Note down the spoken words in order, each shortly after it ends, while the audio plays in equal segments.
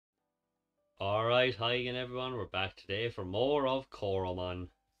Alright, hi again everyone, we're back today for more of Coromon.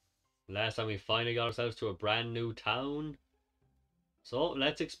 Last time we finally got ourselves to a brand new town. So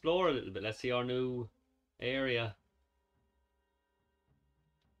let's explore a little bit, let's see our new area.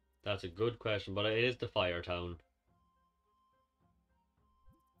 That's a good question, but it is the fire town.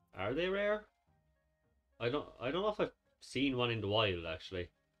 Are they rare? I don't know if I've seen one in the wild actually.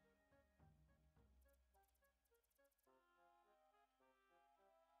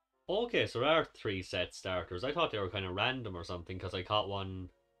 Okay, so there are three set starters. I thought they were kind of random or something because I caught one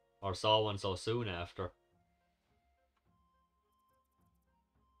or saw one so soon after.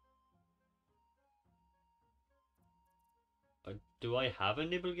 Do I have a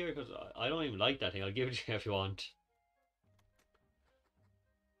nibble gear? Because I don't even like that thing. I'll give it to you if you want.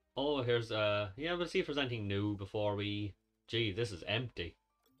 Oh, here's yeah, we'll see if there's anything new before we. Gee, this is empty.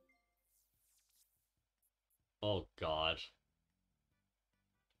 Oh God.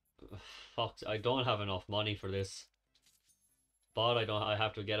 Fuck, I don't have enough money for this. But I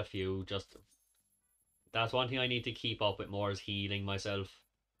have to get a few. Just that's one thing I need to keep up with more is healing myself.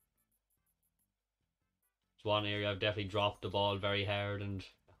 It's one area I've definitely dropped the ball very hard and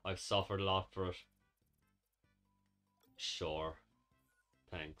I've suffered a lot for it. Sure.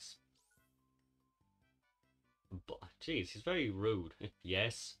 Thanks. But jeez, he's very rude.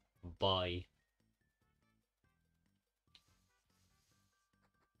 Yes. Bye.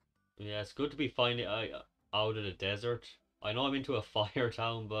 Yeah, it's good to be finally out of the desert. I know I'm into a fire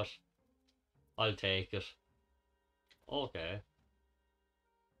town, but I'll take it. Okay.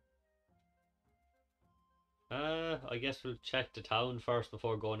 I guess we'll check the town first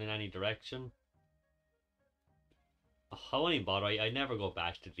before going in any direction. How many bother? I never go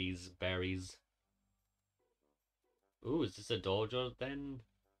back to these berries. Ooh, is this a dojo then?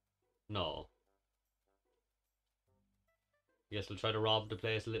 No. Guess we'll try to rob the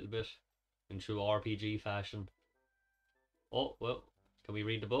place a little bit in true RPG fashion. Oh, well, can we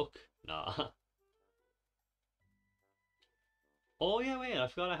read the book? Nah. Oh yeah, wait, I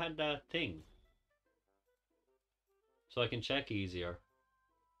forgot I had that thing. So I can check easier.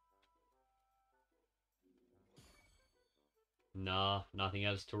 Nah, nothing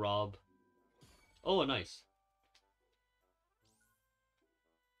else to rob. Oh, nice.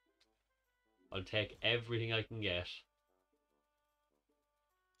 I'll take everything I can get.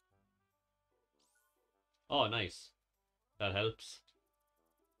 Oh, nice. That helps.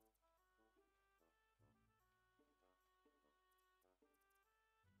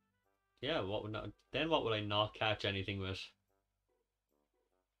 Yeah, what would not, then what would I not catch anything with?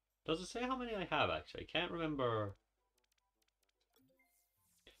 Does it say how many I have actually? I can't remember.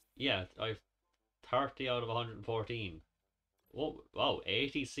 Yeah, I've 30 out of 114. Oh, wow,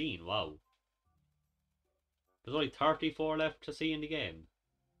 80 seen. Wow. There's only 34 left to see in the game.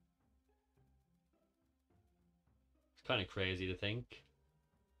 It's kind of crazy to think.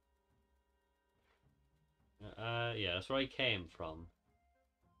 Yeah, that's where I came from.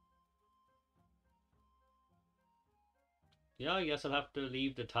 Yeah, I guess I'll have to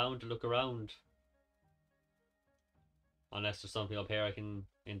leave the town to look around. Unless there's something up here I can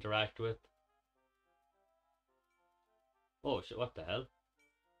interact with. Oh shit, what the hell?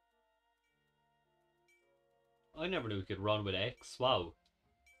 I never knew you could run with X. Wow.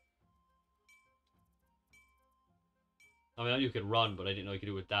 I mean, I knew you could run, but I didn't know you could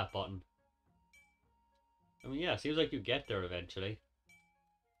do it with that button. I mean, yeah, seems like you get there eventually.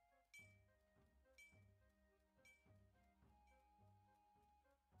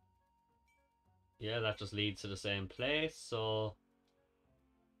 Yeah, that just leads to the same place, so...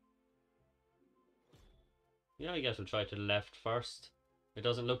 Yeah, I guess we'll try to the left first. It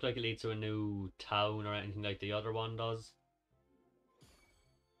doesn't look like it leads to a new town or anything like the other one does.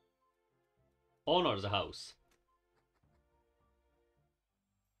 Oh no, there's a house.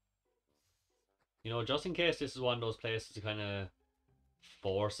 You know, just in case this is one of those places that kind of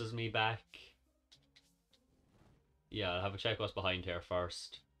forces me back. Yeah, I'll have a check what's behind here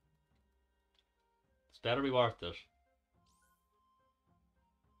first. It's better be worth it.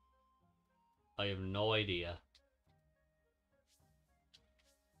 I have no idea.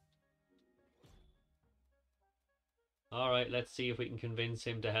 Alright, let's see if we can convince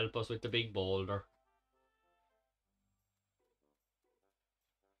him to help us with the big boulder.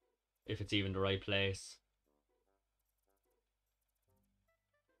 If it's even the right place.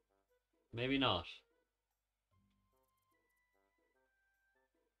 Maybe not.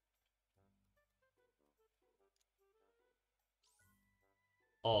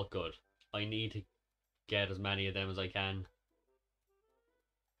 Oh, good. I need to get as many of them as I can.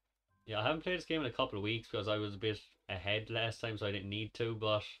 Yeah, I haven't played this game in a couple of weeks because I was a bit ahead last time, so I didn't need to,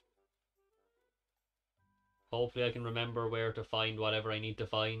 but Hopefully I can remember where to find whatever I need to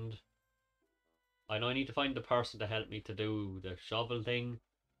find. I know I need to find the person to help me to do the shovel thing.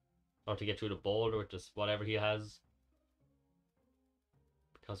 Or to get through the boulder with just whatever he has.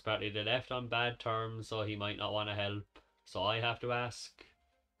 Because apparently they left on bad terms, so he might not want to help. So I have to ask.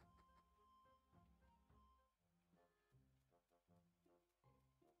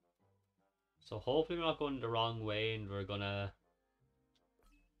 So hopefully we're not going the wrong way and we're gonna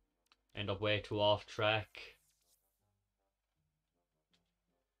end up way too off track.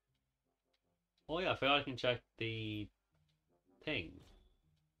 Oh yeah, I forgot I can check the thing.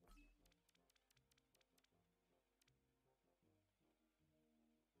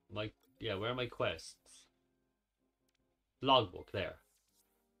 Yeah, where are my quests? Logbook, there.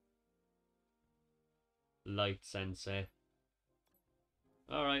 Light Sensei.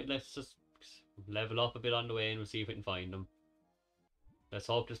 Alright, let's just level up a bit on the way and we'll see if we can find them. Let's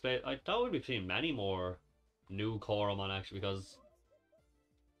hope this place... I thought we'd be seeing many more new Coromon actually, because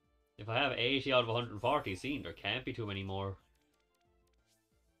if I have 80 out of 140 seen, there can't be too many more.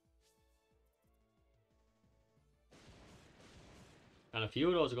 And a few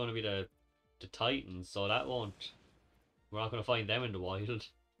of those are going to be the Titans, so that won't... We're not going to find them in the wild.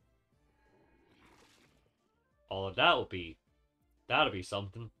 Oh, that'll be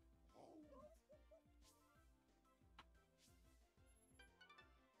something.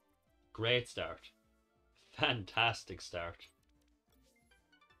 Great start. Fantastic start.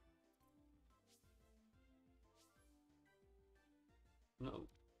 No,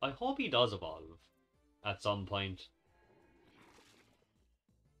 I hope he does evolve at some point.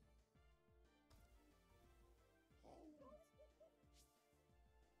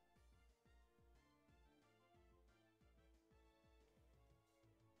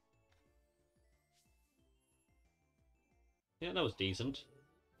 Yeah, that was decent.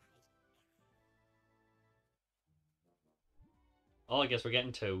 Oh, I guess we're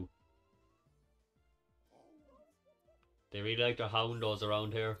getting two. They really like their houndos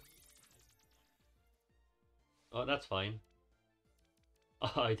around here. Oh, that's fine.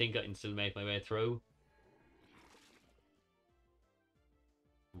 I think I can still make my way through.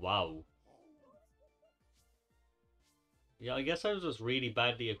 Wow. Yeah, I guess I was just really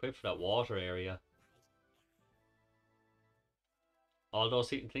badly equipped for that water area. Although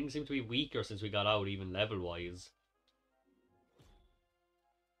things seem to be weaker since we got out, even level-wise.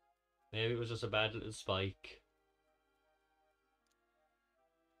 Maybe it was just a bad little spike.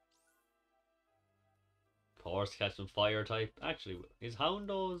 Of course, catch some fire type. Actually, is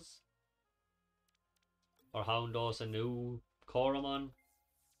Houndos... Or Houndos a new Coromon?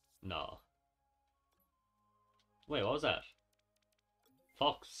 No. Wait, what was that?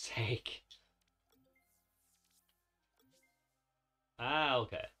 Fuck's sake. Ah,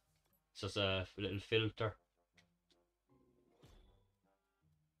 okay. It's just a little filter.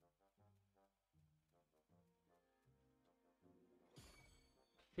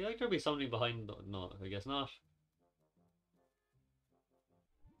 I feel like there'd be something behind... No, I guess not.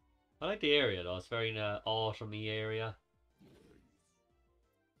 I like the area though, it's very autumny area.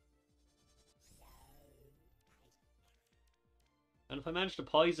 And if I manage to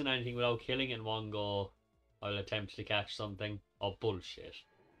poison anything without killing it in one go, I'll attempt to catch something. Oh, bullshit.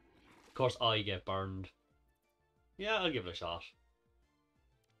 Of course I get burned. Yeah, I'll give it a shot.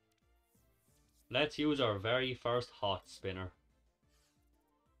 Let's use our very first hot spinner.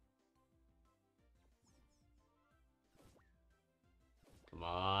 Come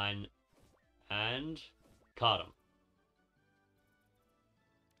on. And... Caught him.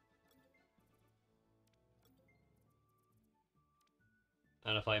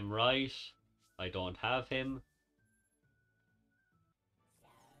 And if I'm right, I don't have him.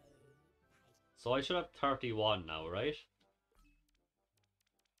 So I should have 31 now, right?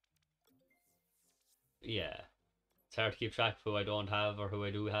 Yeah. It's hard to keep track of who I don't have or who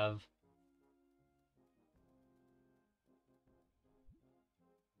I do have.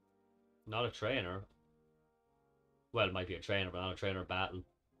 Not a trainer. Well, it might be a trainer, but not a trainer battle.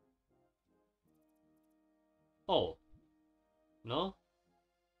 Oh. No?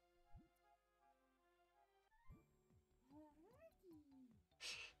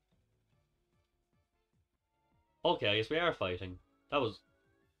 Okay, I guess we are fighting. That was...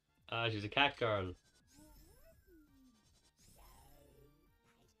 she's a cat girl.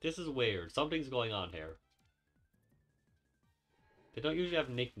 This is weird. Something's going on here. They don't usually have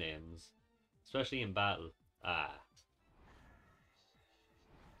nicknames. Especially in battle. Ah.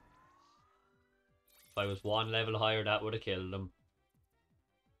 If I was one level higher, that would have killed them.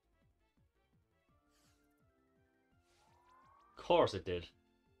 Of course it did.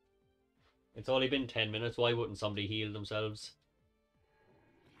 It's only been 10 minutes. Why wouldn't somebody heal themselves?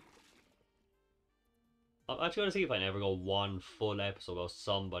 I'm actually going to see if I can ever go one full episode of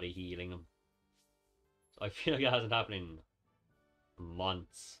somebody healing them. I feel like it hasn't happened in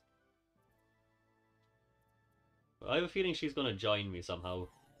months. But I have a feeling she's going to join me somehow.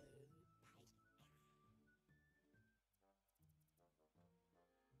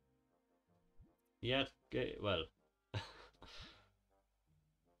 Yeah, well.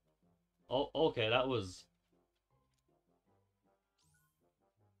 Oh, okay, that was...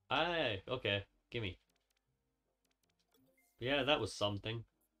 Aye, okay, gimme. Yeah, that was something.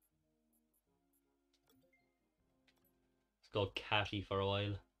 Let's go catty for a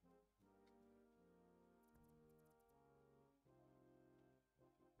while.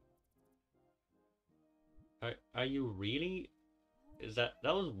 Are you really? That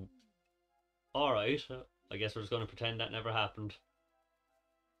was... Alright, I guess we're just going to pretend that never happened.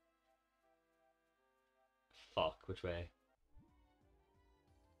 Fuck, which way?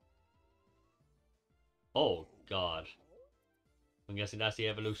 Oh, God. I'm guessing that's the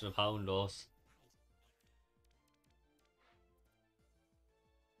evolution of Houndos.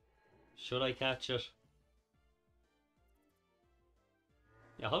 Should I catch it?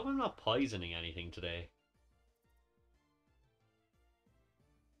 Yeah, how come I'm not poisoning anything today?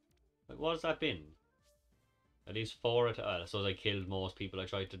 Like, what has that been? At least 4 at... I suppose I killed most people I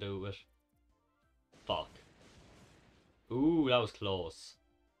tried to do it with. Fuck. Ooh, that was close.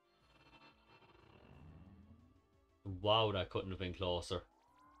 Wow, that couldn't have been closer.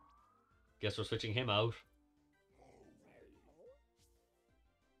 Guess we're switching him out.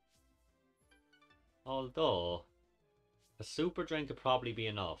 Although, a super drink could probably be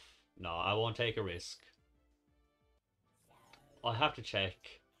enough. No, I won't take a risk. I have to check.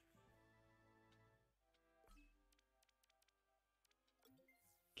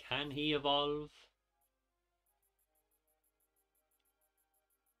 Can he evolve?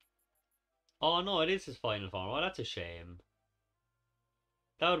 Oh no, it is his final form. Oh, that's a shame.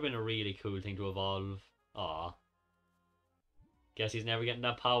 That would have been a really cool thing to evolve. Aw. Guess he's never getting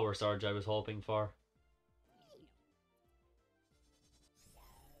that power surge I was hoping for.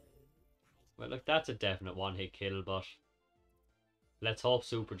 Well, look, that's a definite one-hit kill, but... Let's hope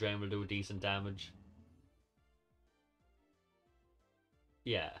Super Drain will do decent damage.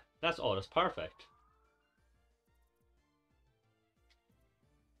 Yeah, that's... Oh, that's perfect.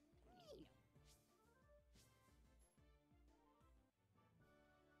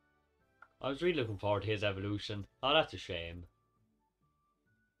 I was really looking forward to his evolution. Oh, that's a shame.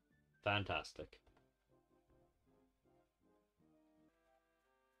 Fantastic.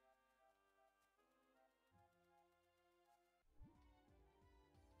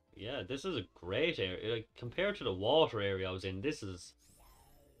 Yeah, this is a great area. Like, compared to the water area I was in, this is...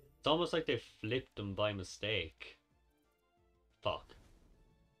 It's almost like they flipped them by mistake. Fuck.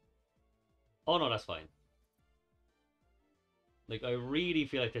 Oh no, that's fine. Like, I really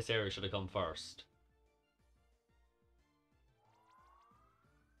feel like this area should have come first.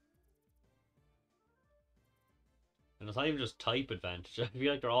 And it's not even just type advantage. I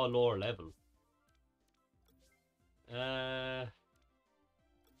feel like they're all lower level.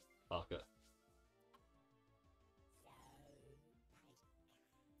 Fuck it.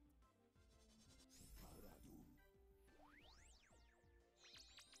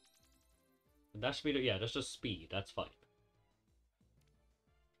 That should be, yeah, that's just speed. That's fine.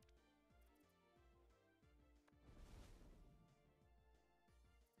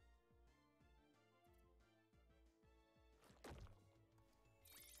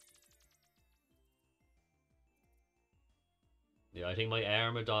 Yeah, I think my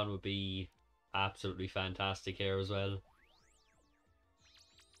Armadon would be absolutely fantastic here as well.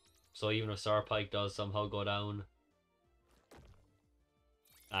 So even if Serpike does somehow go down...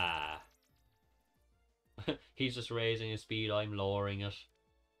 Ah. He's just raising his speed, I'm lowering it.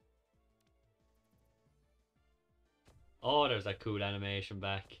 Oh, there's that cool animation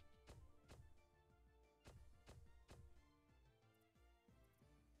back.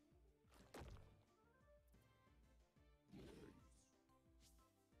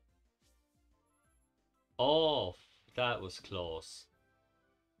 Oh, that was close.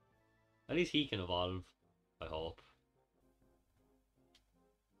 At least he can evolve, I hope.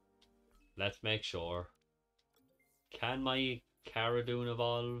 Let's make sure. Can my Caradoon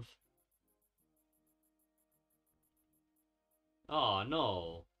evolve? Oh,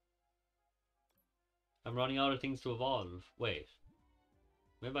 no. I'm running out of things to evolve. Wait.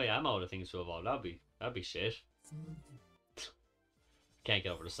 Maybe I am out of things to evolve. That'd be shit. Can't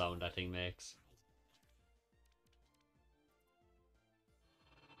get over the sound that thing makes.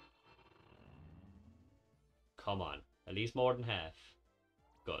 Come on. At least more than half.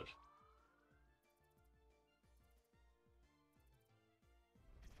 Good.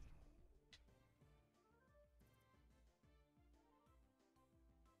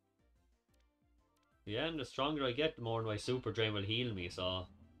 Yeah, and the stronger I get, the more my super drain will heal me, so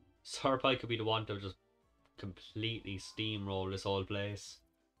Serpike could be the one to just completely steamroll this whole place.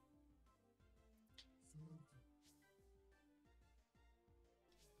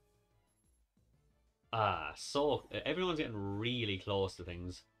 Ah, so everyone's getting really close to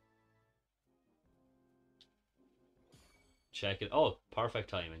things. Check it. Oh, perfect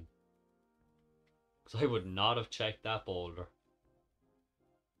timing. Because I would not have checked that boulder.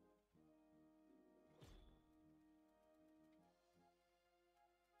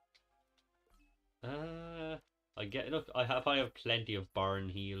 I get. Look, I have plenty of burn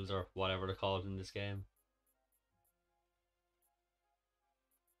heals or whatever they're called in this game.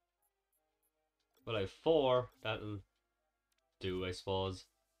 Well, I have 4. That'll do, I suppose.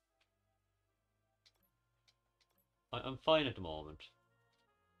 I'm fine at the moment.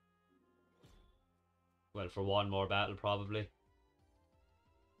 Well, for one more battle, probably.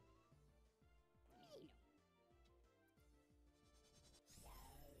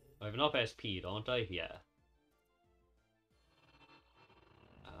 I have enough SP, don't I? Yeah.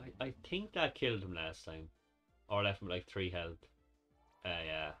 I think that killed him last time. Or left him with like 3 health.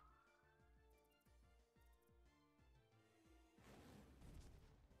 Yeah.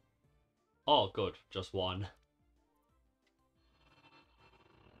 Oh, good. Just 1.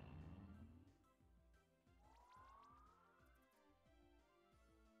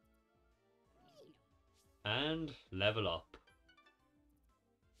 And level up.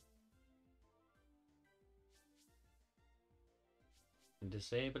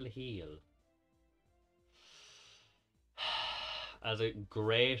 Disable heal. As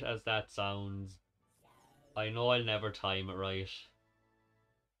great as that sounds, I know I'll never time it right.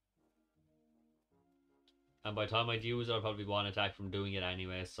 And by the time I'd use it, I'll probably one attack from doing it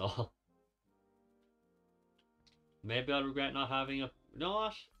anyway, so... Maybe I'll regret not having a... You know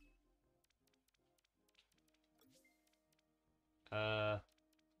what?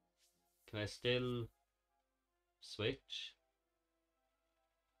 Can I still... switch?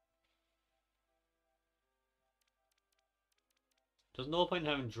 There's no point in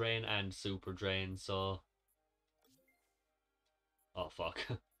having Drain and Super Drain, so... Oh, fuck.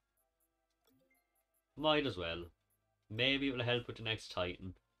 Might as well. Maybe it will help with the next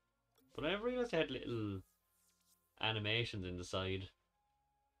Titan. But I never realised they had little animations in the side.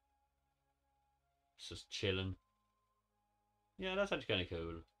 It's just chilling. Yeah, that's actually kind of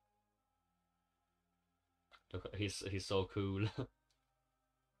cool. Look, he's so cool.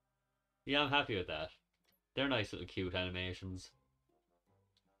 Yeah, I'm happy with that. They're nice little cute animations.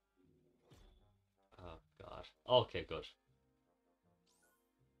 Oh, God. Okay, good.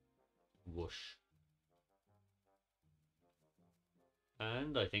 Whoosh.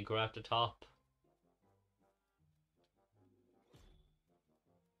 And I think we're at the top.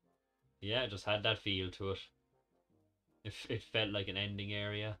 Yeah, it just had that feel to it. It felt like an ending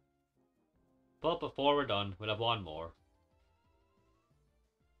area. But before we're done, we'll have one more.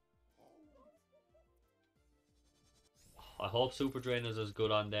 I hope Super Drain is as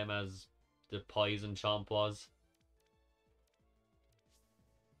good on them as the Poison Chomp was.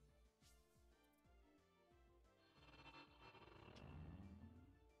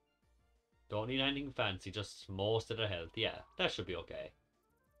 Don't need anything fancy, just most of their health. Yeah, that should be okay.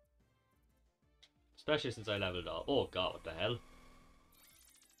 Especially since I leveled up. Oh god, what the hell?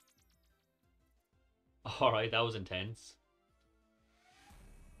 Alright, that was intense.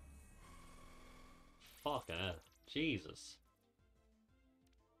 Fucking hell. Jesus.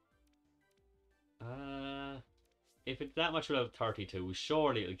 If it's that much level 32,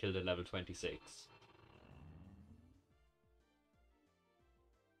 surely it'll kill the level 26.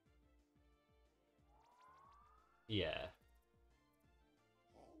 Yeah.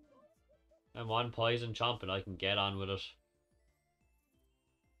 And one poison chomp and I can get on with it.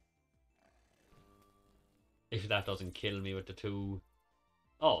 If that doesn't kill me with the 2.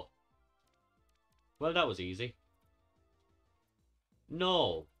 Oh. Well, that was easy.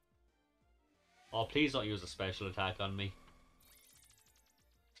 No. Oh, please don't use a special attack on me.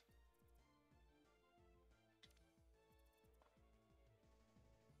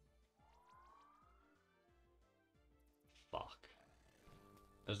 Fuck.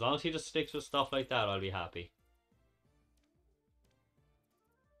 As long as he just sticks with stuff like that, I'll be happy.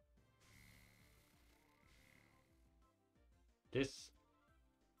 This...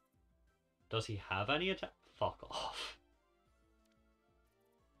 Does he have any attack? Fuck off.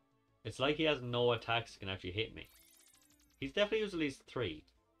 It's like he has no attacks that can actually hit me. He's definitely used at least 3.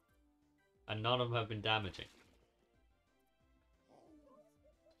 And none of them have been damaging.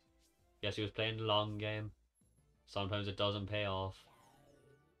 Yes, he was playing the long game. Sometimes it doesn't pay off.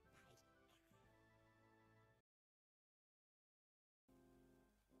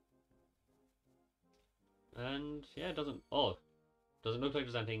 And yeah, it doesn't... Oh, doesn't look like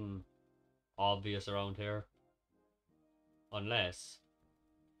there's anything obvious around here. Unless...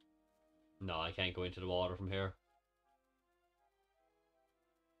 No, I can't go into the water from here.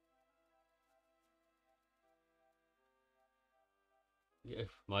 Yeah,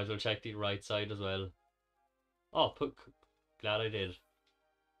 might as well check the right side as well. Oh, glad I did.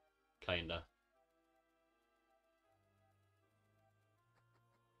 Kinda.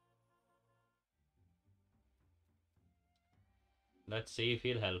 Let's see if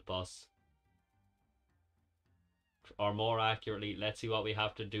he'll help us. Or more accurately, let's see what we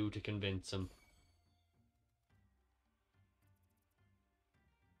have to do to convince him.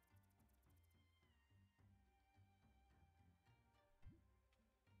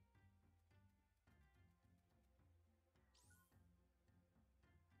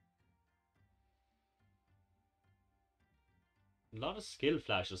 A lot of skill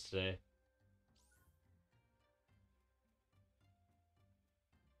flashes today.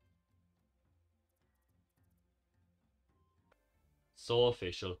 So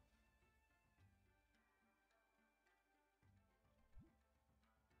official.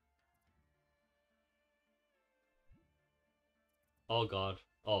 Oh god.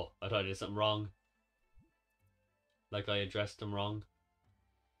 Oh, I thought I did something wrong. Like I addressed him wrong.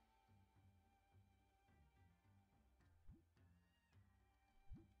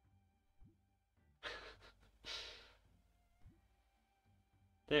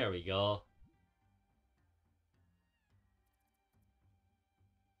 There we go.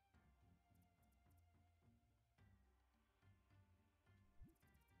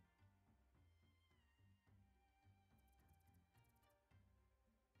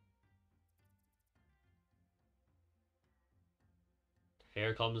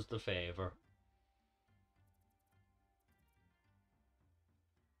 Here comes the favour.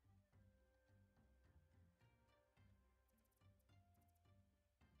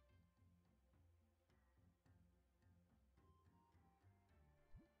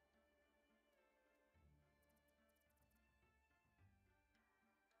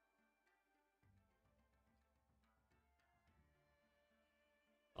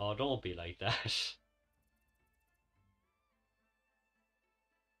 Oh, don't be like that.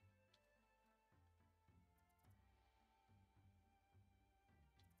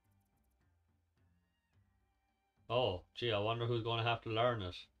 Oh, gee, I wonder who's going to have to learn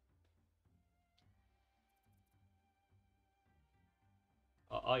it.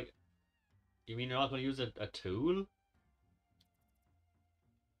 I You mean you're not going to use a tool?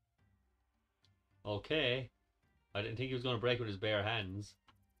 Okay. I didn't think he was going to break with his bare hands.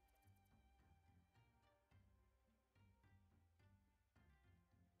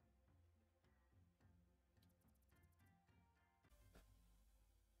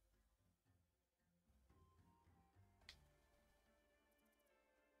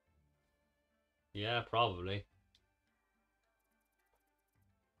 Yeah, probably.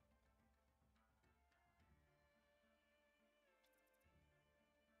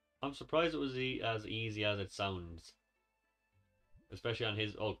 I'm surprised it was as easy as it sounds. Especially on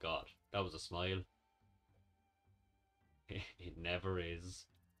his... Oh god, that was a smile. It never is.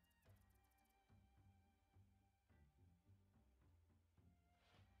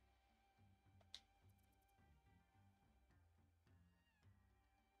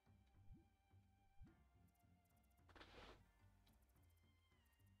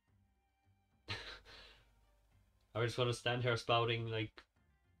 I just want to stand here spouting like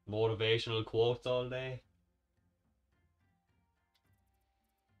motivational quotes all day.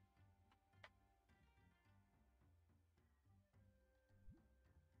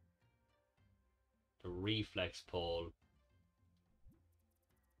 The reflex pole.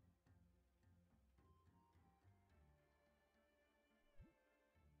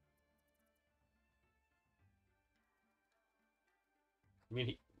 I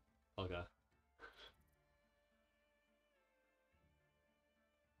mean, okay.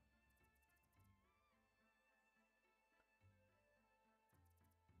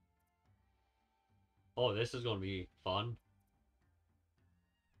 Oh, this is going to be fun.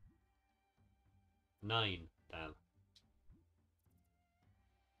 9. Damn.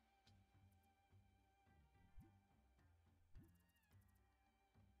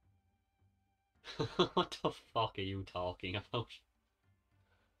 What the fuck are you talking about?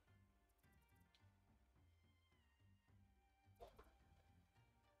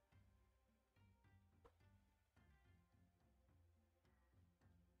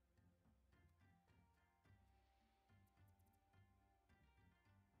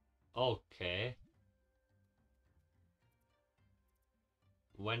 Okay.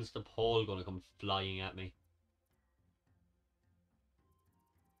 When's the pole gonna come flying at me?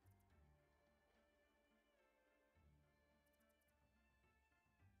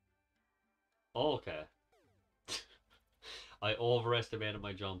 Okay. I overestimated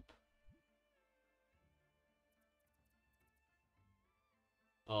my jump.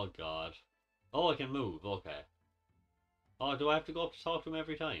 Oh god. Oh, I can move. Okay. Oh, do I have to go up to talk to him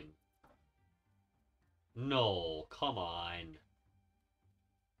every time? No, come on.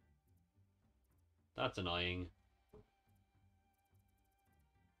 That's annoying.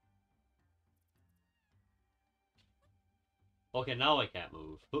 Okay, now I can't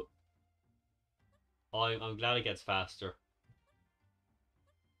move. Oh, I'm glad it gets faster.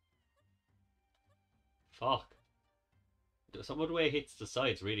 Fuck. Some of the way it hits the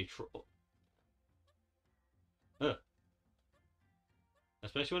sides really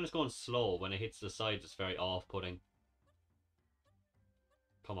especially when it's going slow. When it hits the sides, it's very off-putting.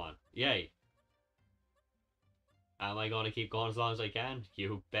 Come on. Yay. Am I going to keep going as long as I can?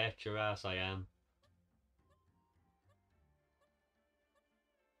 You bet your ass I am.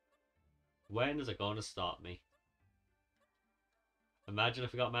 When is it going to stop me? Imagine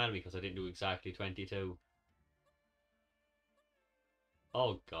if it got mad at me because I didn't do exactly 22.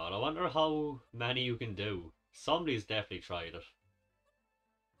 Oh god, I wonder how many you can do. Somebody's definitely tried it.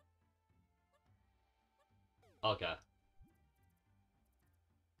 Okay.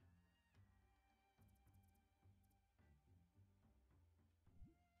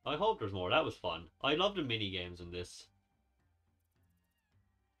 I hope there's more. That was fun. I love the mini games in this.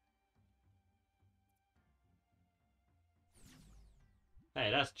 Hey,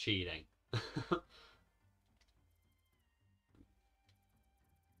 that's cheating.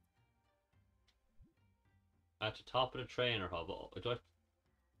 At the top of the trainer hub, do I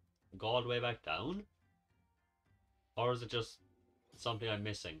go all the way back down? Or is it just something I'm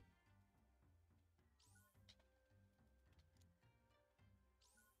missing?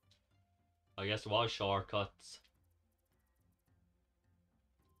 I guess there was shortcuts.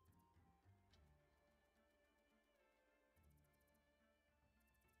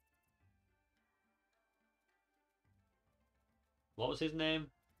 What was his name?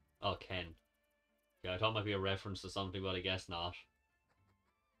 Oh, Ken. Yeah, I thought it might be a reference to something, but I guess not.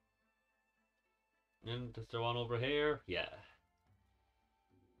 And is there one over here? Yeah.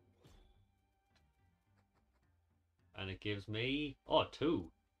 And it gives me... Oh,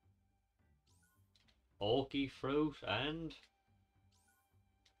 two. Oaky fruit and...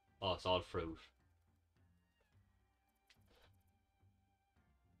 Oh, it's all fruit.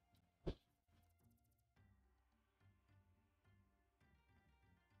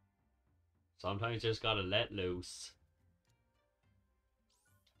 Sometimes you just gotta let loose.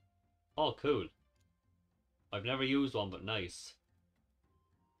 Oh, cool. I've never used one, but nice.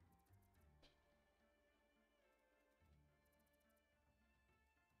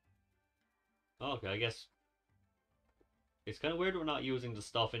 Okay, I guess it's kind of weird we're not using the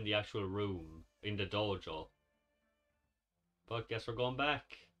stuff in the actual room, in the dojo. But guess we're going back.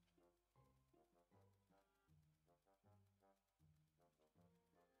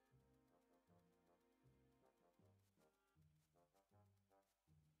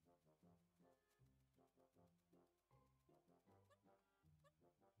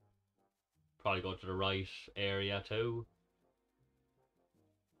 Probably go to the right area too.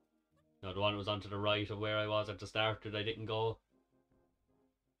 No, the one that was onto the right of where I was at the start that I didn't go.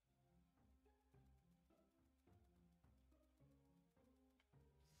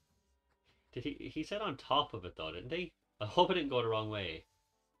 Did he said on top of it though, didn't he? I hope I didn't go the wrong way.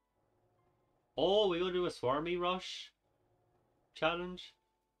 Oh, we gonna do a Swarmy Rush challenge?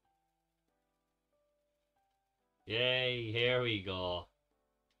 Yay, here we go.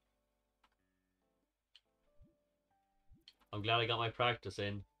 I'm glad I got my practice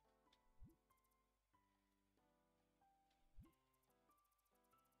in.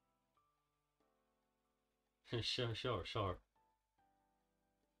 Sure.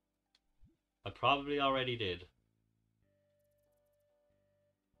 I probably already did.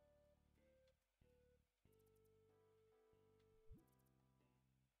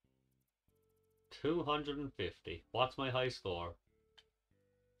 250. What's my high score?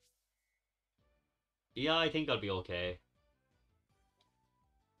 Yeah, I think I'll be okay.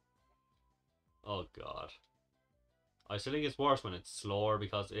 Oh god. I still think it's worse when it's slower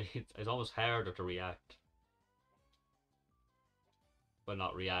because it's almost harder to react. Well,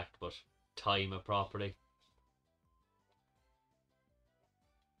 not react, but time it properly.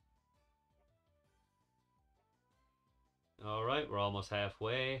 Alright, we're almost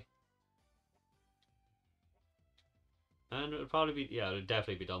halfway. And it'll probably be, yeah, it'll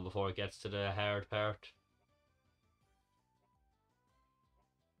definitely be done before it gets to the hard part.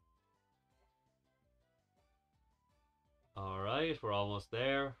 Alright, we're almost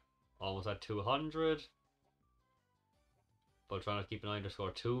there. Almost at 200. But trying to keep an eye on the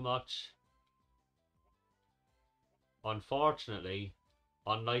score too much. Unfortunately,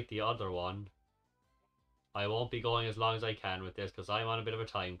 unlike the other one, I won't be going as long as I can with this because I'm on a bit of a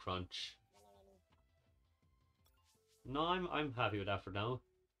time crunch. No, I'm happy with that for now.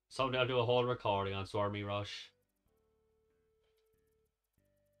 Someday I'll do a whole recording on Swarmy Rush.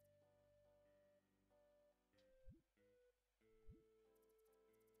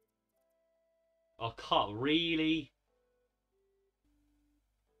 Oh, God, really?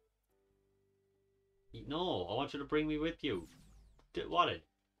 No, I want you to bring me with you. What a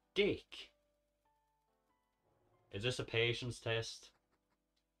dick. Is this a patience test?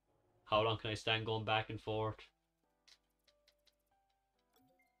 How long can I stand going back and forth?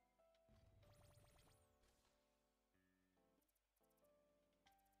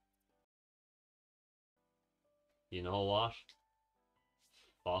 You know what?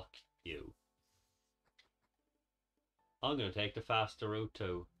 Fuck you. I'm gonna take the faster route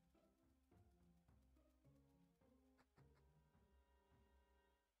too.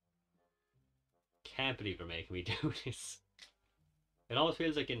 Can't believe you're making me do this. It almost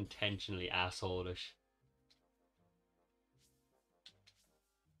feels like intentionally asshole-ish.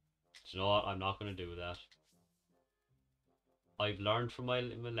 Do you know what? I'm not gonna do that. I've learned from my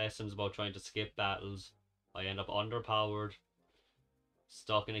lessons about trying to skip battles. I end up underpowered,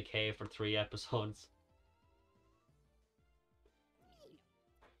 stuck in a cave for 3 episodes.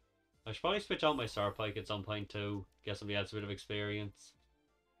 I should probably switch out my Starpike at some point too. Get somebody else a bit of experience.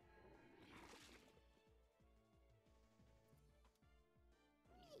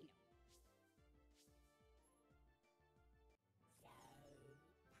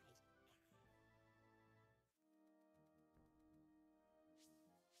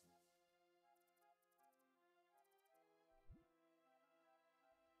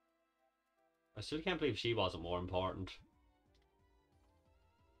 I still can't believe she wasn't more important.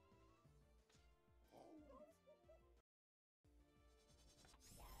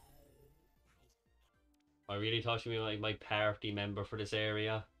 I really thought she was like my party member for this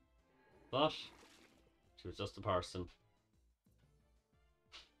area. But she was just a person.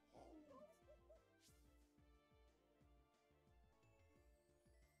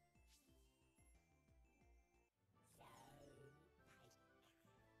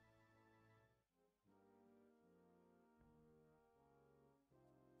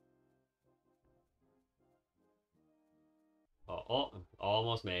 Oh,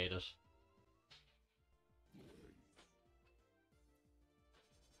 almost made it.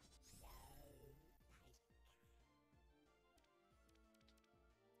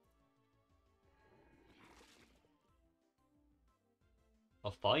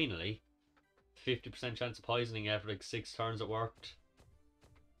 Oh, finally. 50% chance of poisoning after like 6 turns it worked.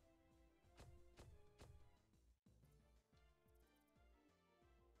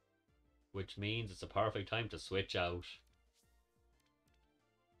 Which means it's a perfect time to switch out.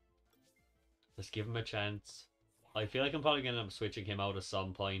 Let's give him a chance. I feel like I'm probably going to end up switching him out at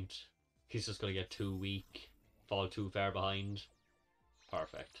some point. He's just going to get too weak. Fall too far behind.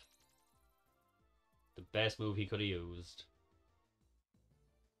 Perfect. The best move he could have used.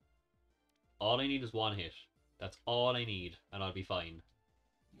 All I need is one hit. That's all I need, and I'll be fine.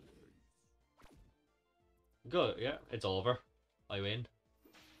 Good, yeah, it's over. I win.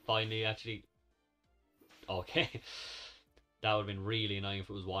 Finally, actually... Okay. That would have been really annoying if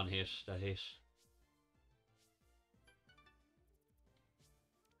it was one hit, that hit.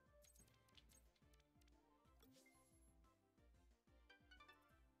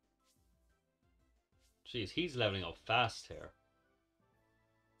 Jeez, he's leveling up fast here.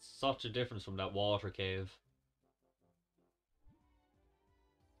 Such a difference from that water cave.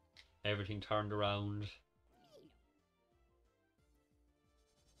 Everything turned around.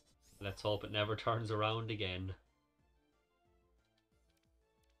 Let's hope it never turns around again.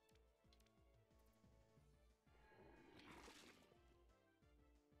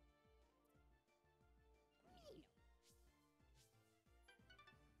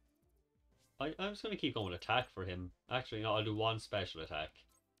 I'm just going to keep going with attack for him. Actually, no, I'll do one special attack.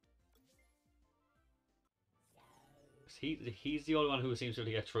 He's the only one who seems to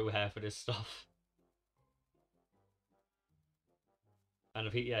get through half of this stuff. And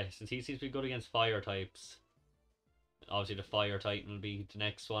if yeah, since he seems to be good against fire types, obviously the fire titan will be the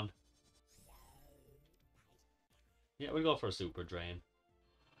next one. Yeah, we'll go for a super drain.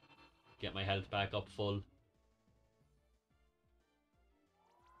 Get my health back up full.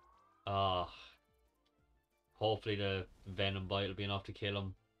 Ah, hopefully the venom bite will be enough to kill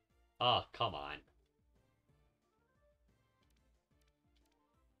him. Ah, come on.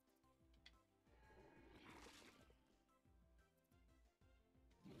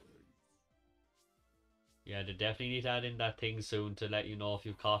 Yeah, they definitely need to add in that thing soon to let you know if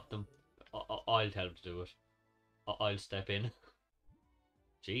you've caught them. I'll tell them to do it. I'll step in.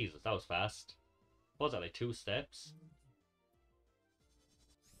 Jesus, that was fast. What was that, like 2 steps?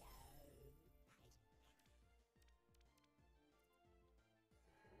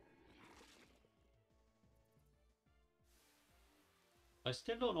 I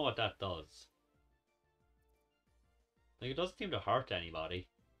still don't know what that does. Like, it doesn't seem to hurt anybody.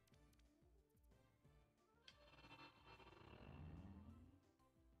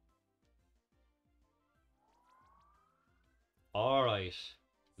 Alright.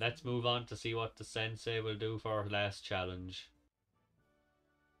 Let's move on to see what the sensei will do for our last challenge.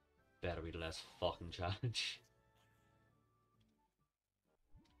 Better be the last fucking challenge.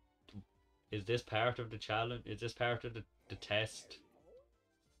 Is this part of the challenge? Is this part of the test?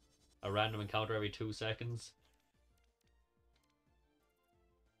 A random encounter every 2 seconds?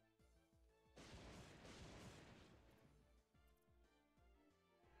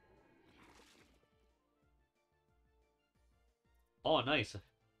 Oh, nice.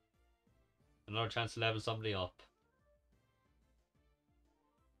 Another chance to level somebody up.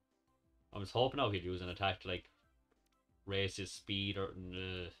 I was hoping now he'd use an attack to, like, raise his speed or...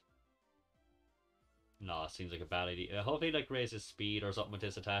 No, it seems like a bad idea. Hopefully, like, raise his speed or something with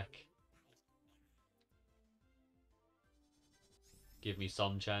this attack. Give me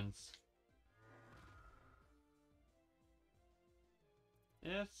some chance.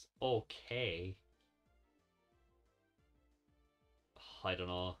 It's okay. I don't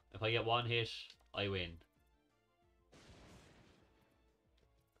know. If I get one hit, I win.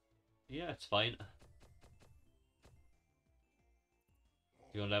 Yeah, it's fine.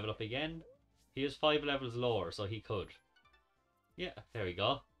 You want to level up again? He is 5 levels lower, so he could. Yeah, there we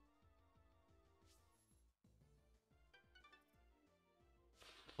go.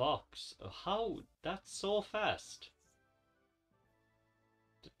 Fox. How? That's so fast.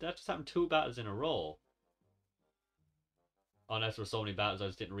 That just happened 2 battles in a row. Unless there were so many battles I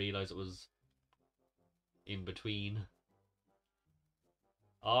just didn't realise it was in between.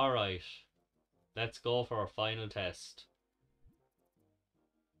 Alright. Let's go for our final test.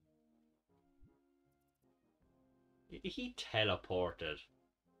 He teleported.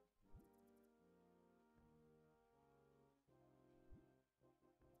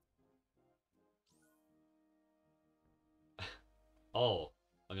 Oh,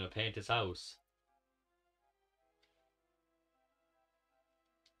 I'm gonna paint his house.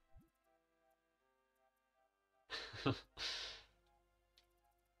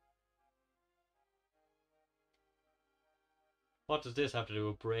 What does this have to do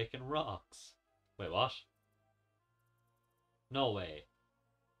with breaking rocks? Wait, what? No way.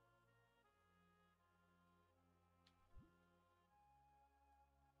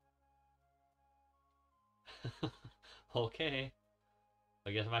 Okay.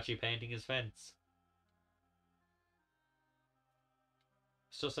 I guess I'm actually painting his fence.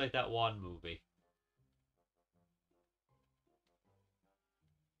 It's just like that one movie.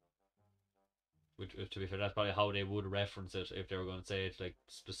 Which, to be fair, that's probably how they would reference it if they were going to say it, like,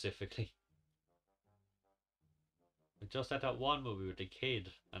 specifically. Just like that one movie with the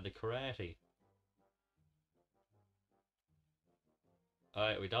kid and the karate.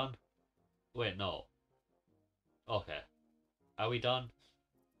 Alright, we done? Wait, no. Okay. Are we done?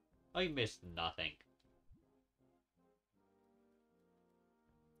 I missed nothing.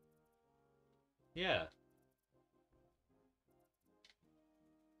 Yeah.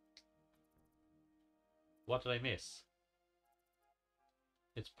 What did I miss?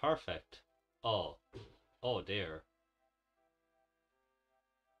 It's perfect. Oh. Oh dear.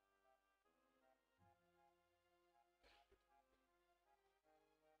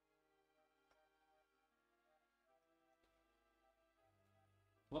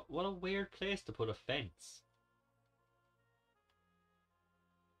 What a weird place to put a fence.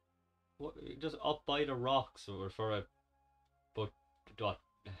 What, just up by the rocks or for a, but what,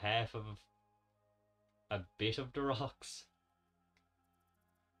 half of a bit of the rocks?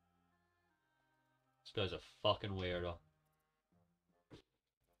 This guy's a fucking weirdo.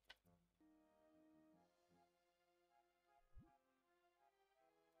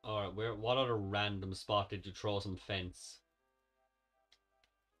 Alright, what other random spot did you throw some fence?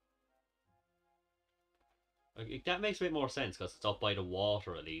 Like, that makes a bit more sense because it's up by the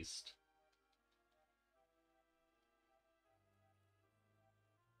water at least.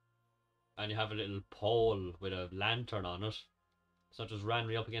 And you have a little pole with a lantern on it. So it just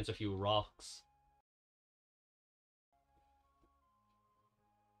randomly up against a few rocks.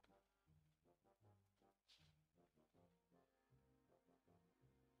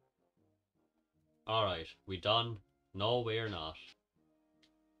 Alright, we done? No, we're not.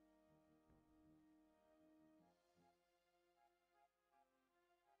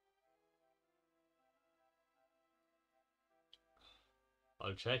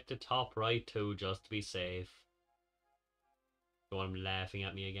 I'll check the top right too, just to be safe. Don't want him laughing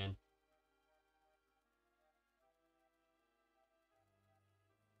at me again.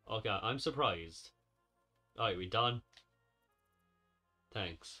 Okay, I'm surprised. Alright, we done?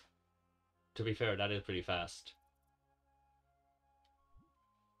 Thanks. To be fair, that is pretty fast.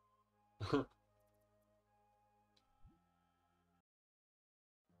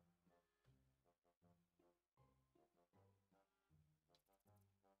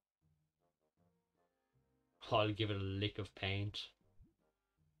 I'll give it a lick of paint.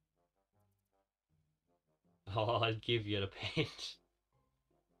 Oh, I'll give you the paint.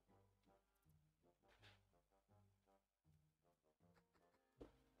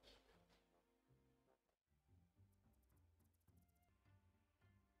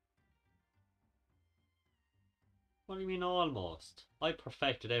 What do you mean almost? I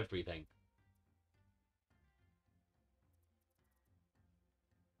perfected everything.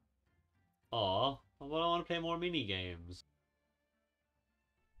 Aw, well, I want to play more mini games.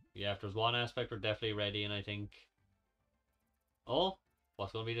 Yeah, if there's one aspect we're definitely ready, and I think. Oh,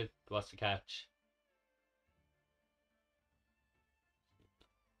 what's the catch?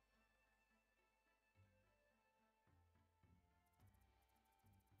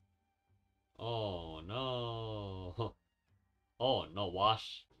 Oh no! Oh no! What?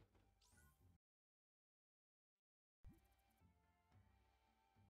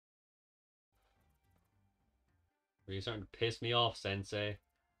 Are you starting to piss me off, Sensei?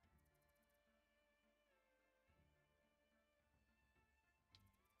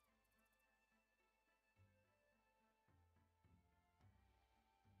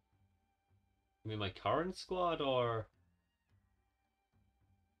 You mean my current squad, or?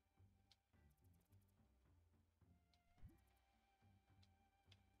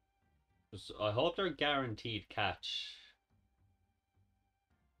 I hope they're guaranteed catch.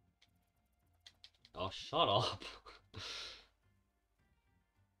 Oh, shut up.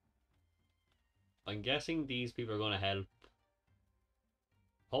 I'm guessing these people are going to help.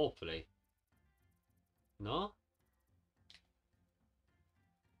 Hopefully. No?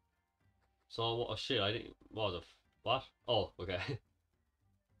 So, oh shit, I didn't. What was it? What? Oh, okay.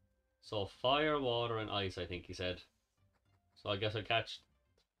 So, fire, water, and ice, I think he said. So, I guess I'll catch.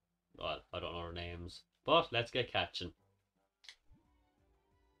 Well, I don't know their names. But let's get catching.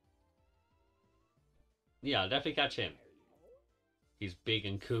 Yeah, I'll definitely catch him. He's big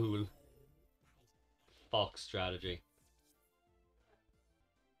and cool. Fox strategy.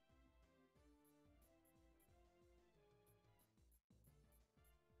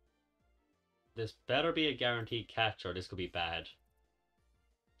 This better be a guaranteed catch, or this could be bad.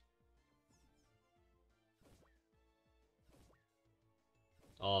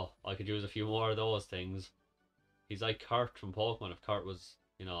 Oh, I could use a few more of those things. He's like Kurt from Pokemon if Kurt was,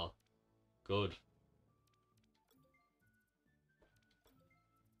 good.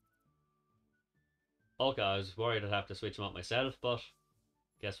 Okay, I was worried I'd have to switch him up myself, but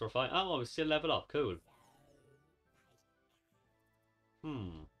guess we're fine. Oh, we still level up. Cool.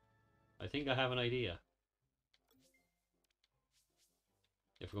 I think I have an idea.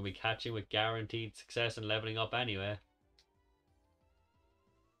 If we're going to be catching with guaranteed success and leveling up anyway.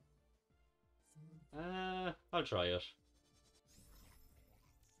 I'll try it.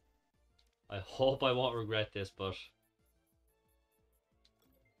 I hope I won't regret this, but...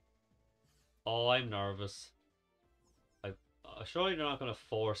 Oh, I'm nervous. Surely they're not going to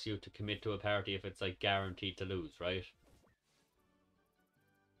force you to commit to a party if it's like guaranteed to lose, right?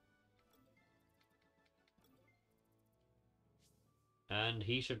 And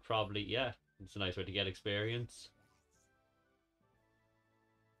he should probably, yeah, it's a nice way to get experience.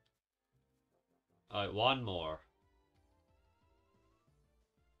 Alright, one more.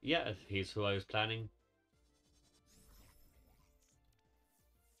 Yeah, he's who I was planning.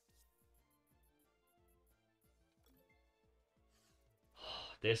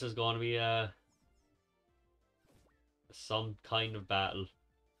 This is going to be some kind of battle.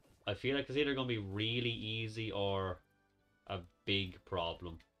 I feel like it's either going to be really easy or a big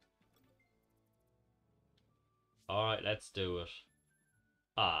problem. Alright, let's do it.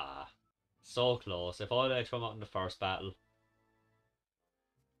 Ah, so close. If I'd actually come out in the first battle.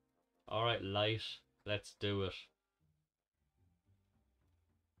 Alright, light. Let's do it.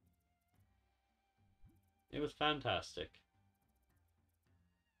 It was fantastic.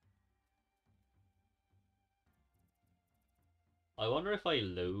 I wonder if I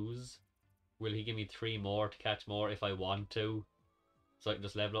lose, will he give me 3 more to catch more if I want to? So I can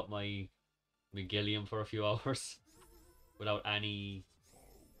just level up my Megillium for a few hours without any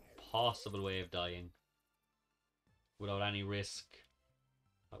possible way of dying. Without any risk.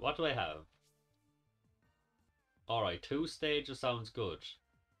 What do I have? Alright, 2 stages sounds good.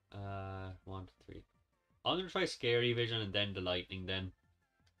 1, 3. I'm gonna try Scary Vision and then the Lightning then.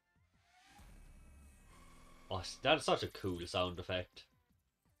 Oh, that's such a cool sound effect.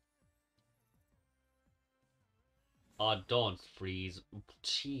 Oh, don't freeze.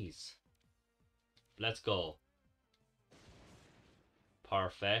 Jeez. Let's go.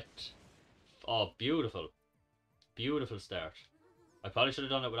 Perfect. Oh, beautiful. Beautiful start. I probably should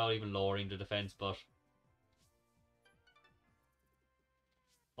have done it without even lowering the defense, but...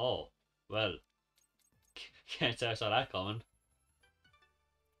 Oh, well. Can't say I saw that coming.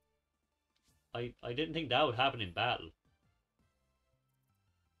 I didn't think that would happen in battle.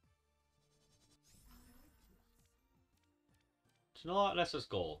 Do you know what? Let's just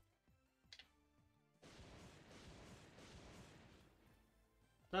go.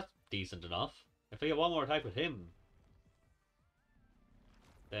 That's decent enough. If I get one more attack with him,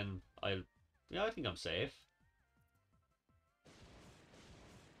 then I'll... Yeah, I think I'm safe.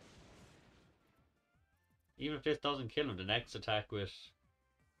 Even if this doesn't kill him, the next attack with...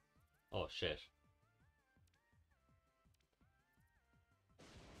 Oh, shit.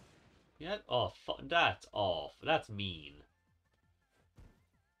 Yeah, oh, that's off. That's mean.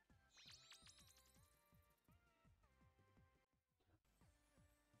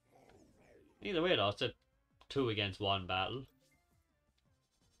 Either way though, it's a 2 against 1 battle.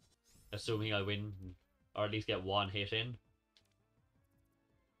 Assuming I win, or at least get 1 hit in.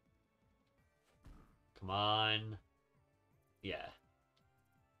 Come on. Yeah.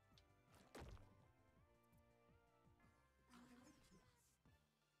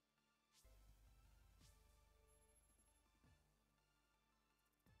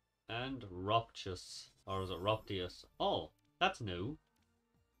 And Ruptious. Or is it Ruptious? Oh, that's new.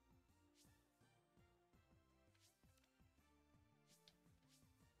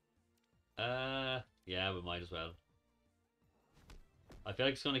 Yeah, we might as well. I feel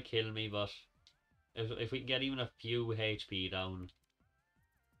like it's gonna kill me, but if we can get even a few HP down.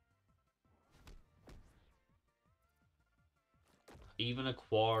 Even a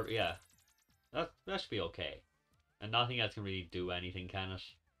quarter, yeah. That should be okay. And nothing else can really do anything, can it?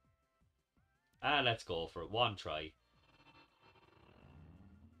 Let's go for it. 1 try.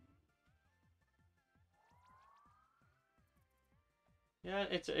 Yeah,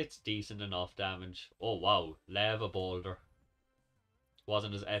 it's decent enough damage. Oh wow, lava boulder.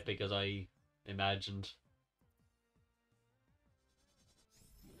 Wasn't as epic as I imagined.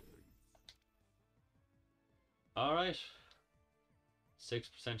 Alright.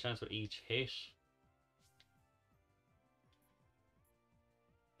 6% chance with each hit.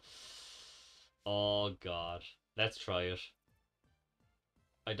 Oh god. Let's try it.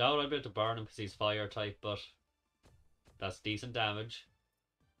 I doubt I'll be able to burn him because he's fire type, but that's decent damage.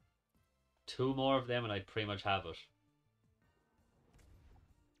 2 more of them and I'd pretty much have it.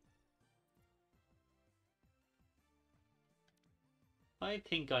 I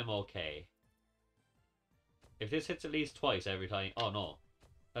think I'm okay. If this hits at least twice every time... Oh no.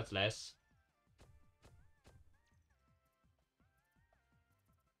 That's less.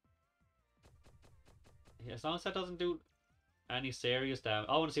 Yeah, as long as that doesn't do any serious damage.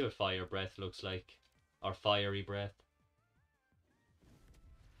 I want to see what fire breath looks like. Or fiery breath.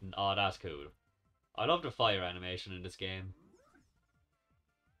 Oh, that's cool. I love the fire animation in this game.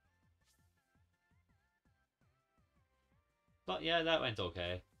 But yeah, that went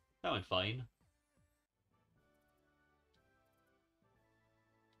okay. That went fine.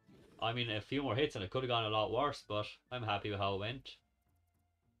 I mean, a few more hits and it could have gone a lot worse, but I'm happy with how it went.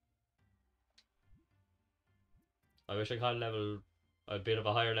 I wish I got a bit of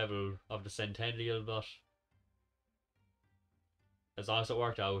a higher level of the Centennial, but as long as it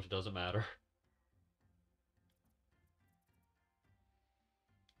worked out, it doesn't matter.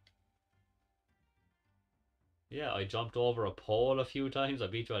 Yeah, I jumped over a pole a few times, I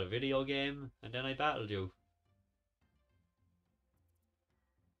beat you at a video game, and then I battled you.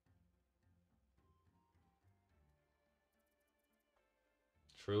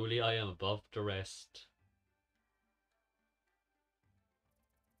 Truly, I am above the rest.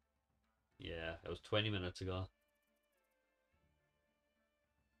 Yeah, it was 20 minutes ago.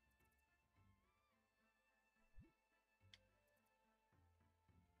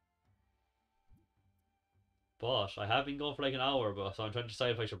 But I have been going for like an hour, but so I'm trying to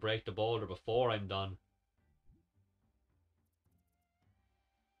decide if I should break the boulder before I'm done.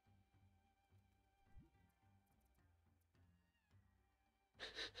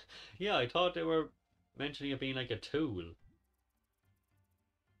 Yeah, I thought they were mentioning it being like a tool.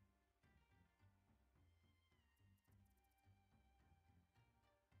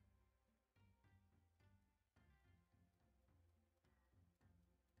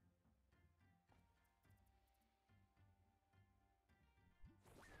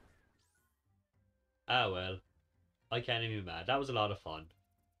 Ah well, I can't even be mad. That was a lot of fun.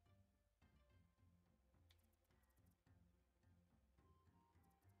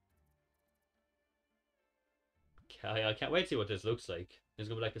 I can't wait to see what this looks like. It's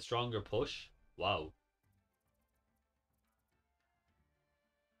gonna be like a stronger push. Wow.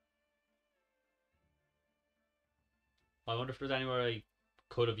 I wonder if there's anywhere I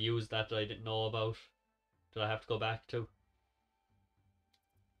could have used that I didn't know about. That I have to go back to.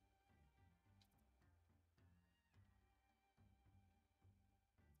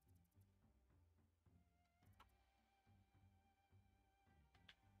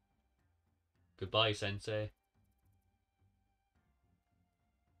 Goodbye, Sensei.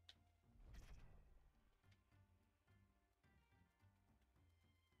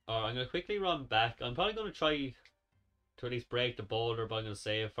 Alright, I'm gonna quickly run back. I'm probably gonna try to at least break the boulder, but I'm gonna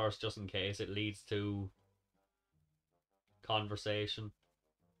save first just in case it leads to conversation.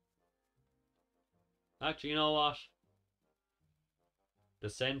 Actually, you know what? The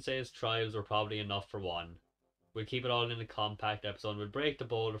Sensei's trials were probably enough for one. We'll keep it all in a compact episode. We'll break the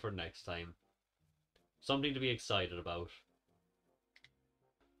boulder for next time. Something to be excited about.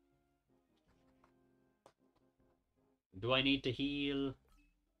 Do I need to heal?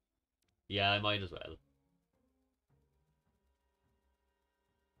 Yeah, I might as well.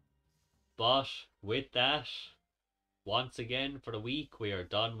 But with that, once again for the week, we are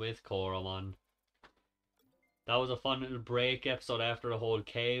done with Coromon. That was a fun little break episode after the whole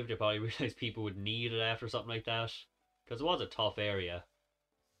cave. They probably realised people would need it after something like that. Because it was a tough area.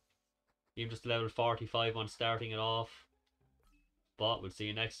 Even just level 45 on starting it off. But we'll see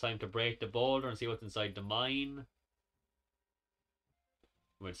you next time to break the boulder and see what's inside the mine.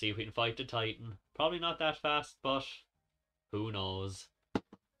 We'll see if we can fight the Titan. Probably not that fast, but who knows.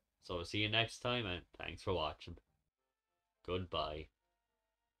 So we'll see you next time and thanks for watching. Goodbye.